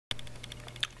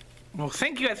Well,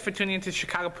 thank you guys for tuning into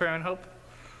Chicago Prayer and Hope.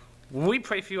 We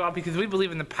pray for you all because we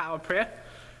believe in the power of prayer,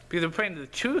 because we're praying to the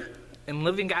true and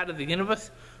living God of the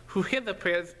universe who hears the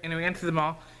prayers and who answers them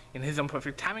all in His own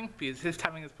perfect timing, because His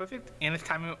timing is perfect and His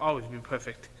timing will always be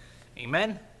perfect.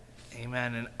 Amen.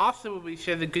 Amen. And also we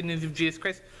share the good news of Jesus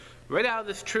Christ right out of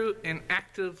this true and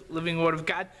active living Word of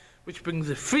God, which brings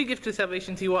a free gift of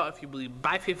salvation to you all if you believe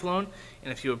by faith alone,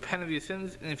 and if you repent of your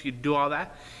sins, and if you do all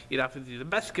that, it offers you the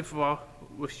best gift of all,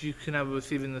 which you can ever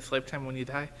receive in this lifetime when you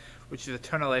die, which is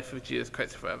eternal life with Jesus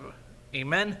Christ forever.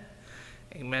 Amen.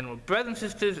 Amen. Well, brothers and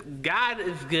sisters, God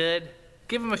is good.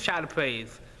 Give Him a shout of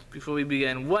praise before we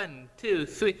begin. 1, 2,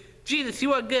 3. Jesus,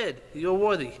 you are good. You are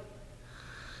worthy.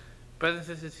 Brothers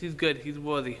and sisters, He's good. He's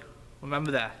worthy.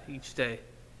 Remember that each day.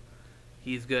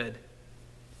 He's good.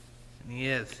 And He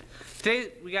is.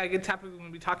 Today, we got a good topic we're going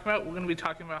to be talking about. We're going to be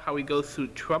talking about how we go through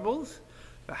troubles,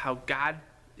 but how God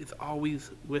is always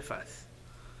with us.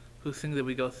 Through things that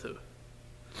we go through.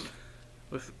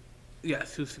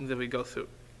 Through things that we go through.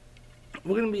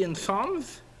 We're going to be in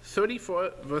Psalms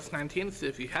 34, verse 19. So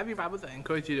if you have your Bibles, I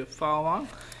encourage you to follow along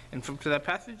and flip to that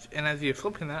passage. And as you're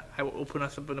flipping that, I will open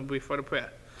us up in a brief word of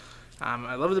prayer.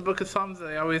 I love the book of Psalms,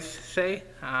 I always say.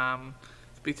 It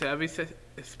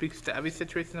speaks to every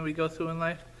situation that we go through in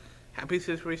life. Happy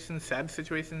situations, sad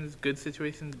situations, good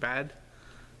situations, bad,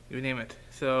 you name it.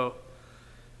 So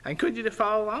I encourage you to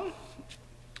follow along,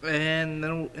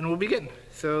 and we'll begin.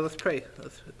 So let's pray.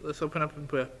 Let's open up in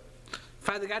prayer.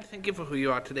 Father God, thank you for who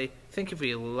you are today. Thank you for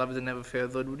your love that never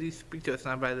fails. Lord, would you speak to us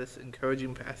now by this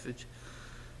encouraging passage?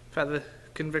 Father,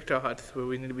 convict our hearts where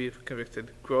we need to be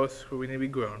convicted. Grow us where we need to be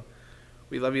grown.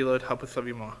 We love you, Lord. Help us love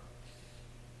you more.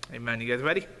 Amen. You guys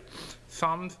ready?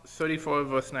 Psalms 34,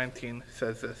 verse 19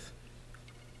 says this.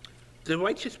 The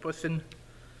righteous person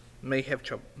may have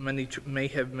many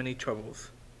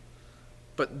troubles,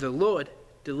 but the Lord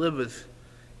delivers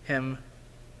him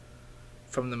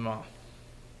from them all.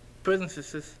 Brothers and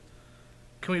sisters,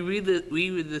 can we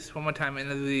reread this one more time,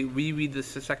 and as we reread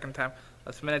this the second time,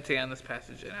 let's meditate on this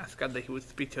passage and ask God that He would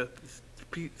speak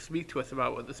to us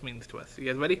about what this means to us. You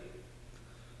guys ready?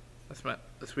 Let's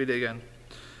read it again.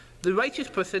 The righteous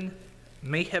person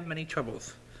may have many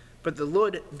troubles, but the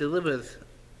Lord delivers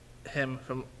him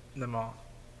from them all.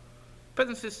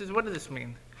 Brothers and sisters, what does this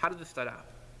mean? How does this start out?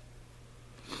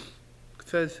 It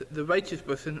says, the righteous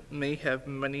person may have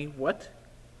many what?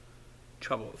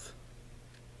 Troubles.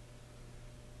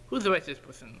 Who's the righteous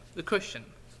person? The Christian.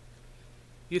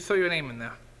 You throw your name in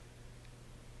there.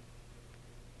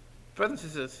 Brothers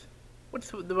and sisters,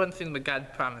 what's the one thing that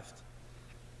God promised?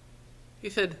 He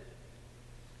said,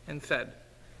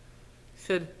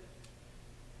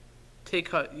 take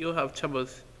heart, you'll have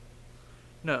troubles.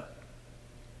 No.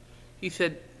 He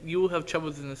said, you will have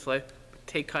troubles in this life, but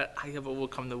take heart, I have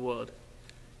overcome the world.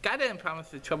 God didn't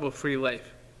promise a trouble-free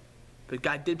life, but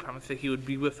God did promise that He would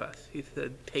be with us. He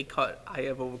said, take heart, I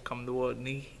have overcome the world. And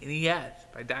he has,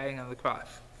 by dying on the cross.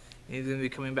 And He's going to be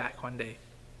coming back one day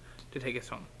to take us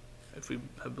home, if we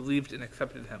have believed and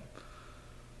accepted Him.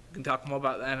 We can talk more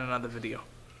about that in another video.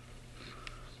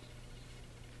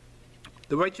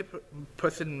 The righteous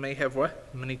person may have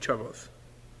what? Many troubles.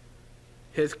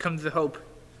 Here comes the hope.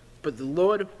 But the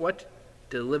Lord what?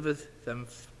 Delivers them.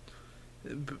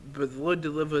 But the Lord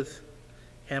delivers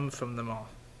him from them all.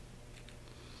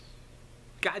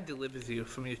 God delivers you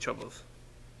from your troubles.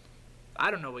 I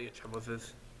don't know what your troubles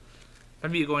is.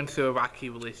 Maybe you're going through a rocky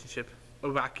relationship, a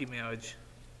rocky marriage.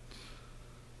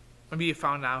 Maybe you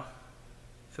found out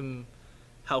some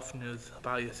health news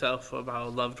about yourself or about a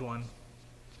loved one.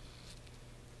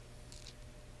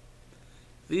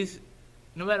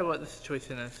 No matter what the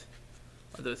situation is,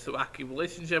 whether it's a rocky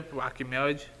relationship, a rocky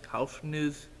marriage, health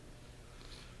news,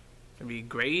 maybe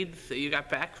grades that you got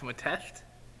back from a test,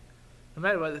 no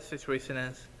matter what the situation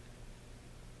is,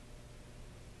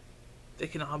 they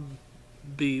can all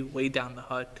be way down the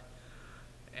heart,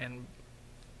 and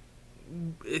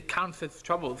it counts as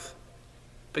troubles.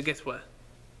 But guess what?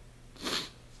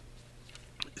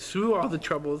 Through all the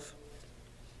troubles,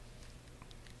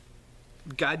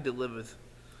 God delivers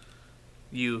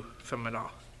you from it all.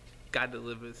 God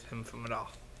delivers him from it all.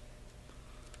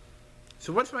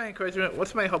 So what's my encouragement?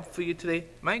 What's my hope for you today?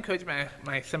 My encouragement,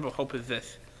 my simple hope is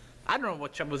this. I don't know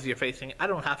what troubles you're facing. I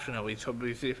don't have to know what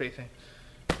troubles you're facing.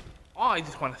 All I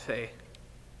just want to say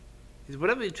is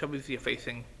whatever troubles you're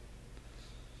facing,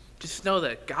 just know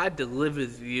that God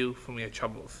delivers you from your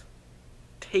troubles.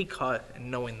 Take heart in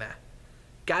knowing that.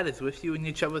 God is with you in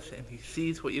your troubles, and He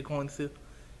sees what you're going through,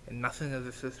 and nothing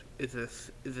is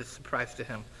a surprise to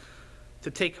Him. So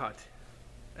take heart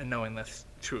in knowing this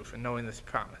truth and knowing this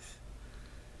promise.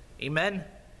 Amen?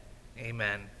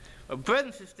 Amen. Well, brothers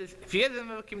and sisters, if you guys have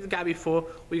never came to God before,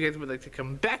 or you guys would like to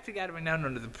come back to God right now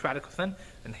known as the prodigal son,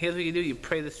 then here's what you do. You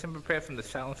pray this simple prayer from the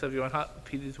silence of your own heart.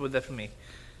 Repeat these words after me.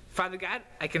 Father God,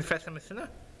 I confess I'm a sinner.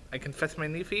 I confess my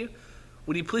need for you.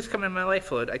 Would you please come in my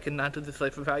life, Lord? I cannot do this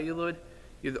life without you, Lord.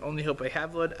 You're the only hope I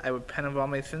have, Lord. I repent of all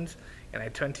my sins, and I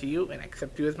turn to you and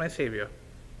accept you as my Savior.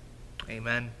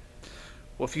 Amen.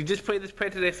 Well, if you just prayed this prayer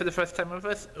today for the first time with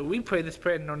us, or we pray this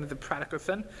prayer known as the prodigal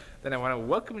son, then I want to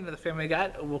welcome you to the family of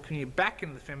God, or welcome you back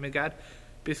into the family of God.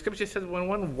 Because Scripture says when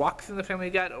one walks in the family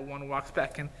of God, or one walks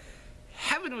back in,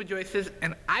 heaven rejoices,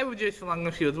 and I rejoice along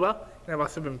with you as well. And I've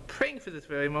also been praying for this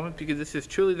very moment, because this is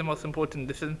truly the most important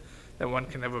decision that one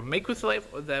can ever make with life,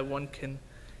 or that one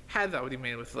has already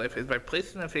made with life, is by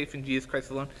placing their faith in Jesus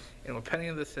Christ alone, and repenting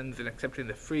of the sins, and accepting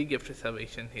the free gift of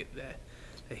salvation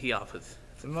that He offers.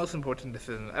 It's the most important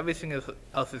decision. Everything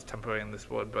else is temporary in this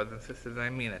world, brothers and sisters, and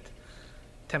I mean it.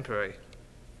 Temporary.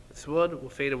 This world will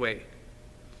fade away.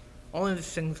 Only the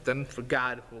things done for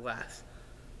God will last.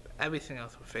 Everything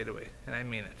else will fade away, and I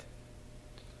mean it.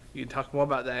 You can talk more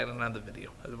about that in another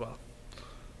video as well.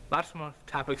 Lots more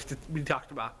topics to be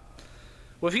talked about.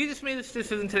 Well, if you just made this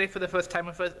decision today for the first time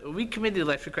with us, or recommitted your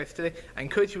life to Christ today, I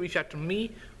encourage you to reach out to me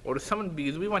or to someone,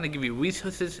 because we want to give you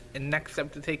resources and next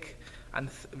step to take on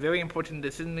this very important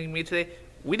decision that you made today.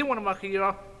 We don't want to market you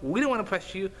off. We don't want to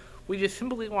pressure you. We just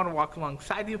simply want to walk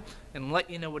alongside you and let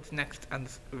you know what's next on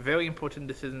this very important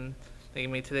decision that you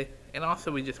made today. And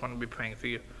also, we just want to be praying for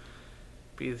you,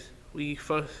 because we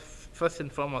first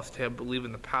and foremost here believe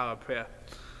in the power of prayer.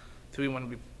 So we want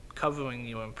to be covering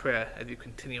you in prayer as you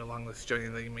continue along this journey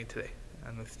that you made today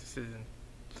and this decision.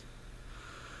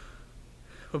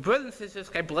 Well, brothers and sisters,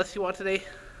 God bless you all today.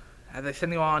 As I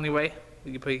send you all on your way,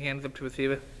 will you put your hands up to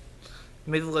receive it?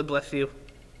 May the Lord bless you.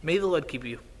 May the Lord keep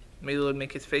you. May the Lord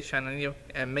make His face shine on you.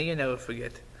 And may you never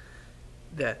forget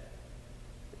that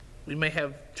we may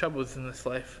have troubles in this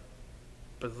life,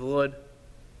 but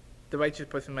the righteous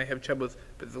person may have troubles,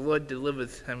 but the Lord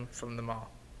delivers him from them all.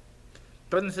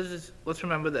 Brothers and sisters, let's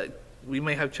remember that we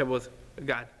may have troubles, but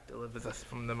God delivers us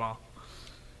from them all.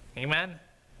 Amen?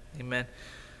 Amen.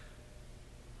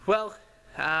 Well,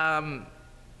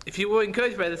 if you were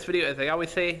encouraged by this video, as I always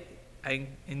say, and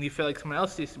you feel like someone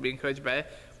else needs to be encouraged by it,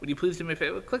 would you please do me a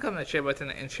favor? Click on that share button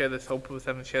and share this hope with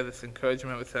them, and share this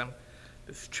encouragement with them.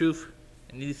 This truth,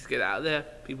 it needs to get out there.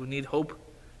 People need hope.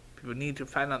 People need to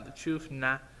find out the truth.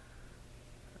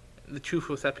 The truth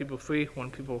will set people free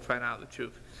when people find out the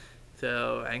truth.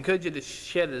 So I encourage you to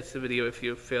share this video if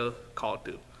you feel called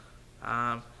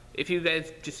to. If you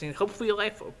guys just need hope for your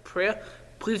life or prayer,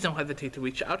 please don't hesitate to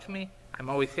reach out to me. I'm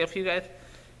always here for you guys.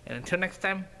 And until next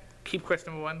time, keep Christ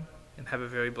number one, and have a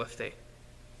very blessed day.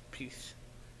 Peace.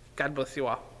 God bless you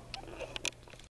all.